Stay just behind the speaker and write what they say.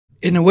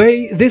In a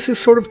way, this is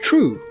sort of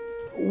true.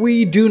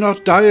 We do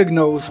not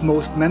diagnose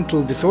most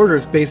mental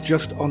disorders based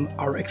just on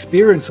our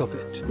experience of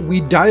it.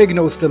 We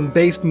diagnose them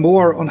based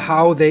more on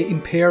how they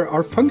impair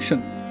our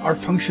function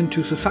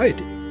to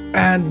society.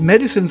 And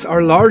medicines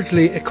are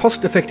largely a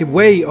cost-effective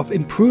way of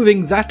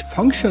improving that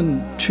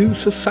function to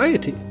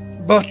society.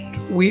 But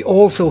we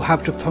also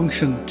have to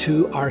function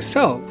to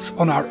ourselves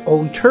on our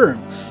own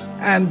terms.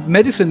 And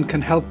medicine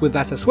can help with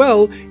that as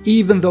well,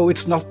 even though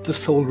it's not the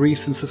sole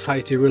reason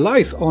society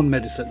relies on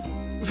medicine.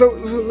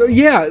 So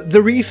yeah,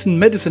 the reason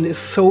medicine is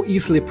so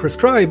easily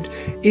prescribed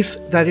is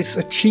that it's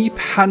a cheap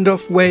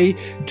handoff way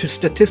to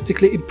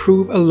statistically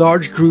improve a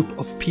large group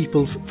of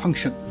people's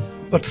function.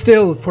 But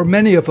still, for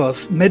many of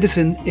us,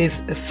 medicine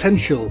is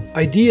essential,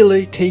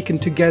 ideally taken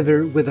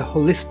together with a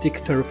holistic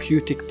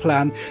therapeutic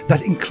plan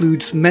that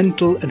includes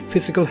mental and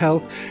physical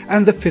health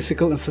and the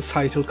physical and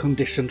societal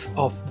conditions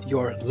of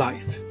your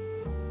life.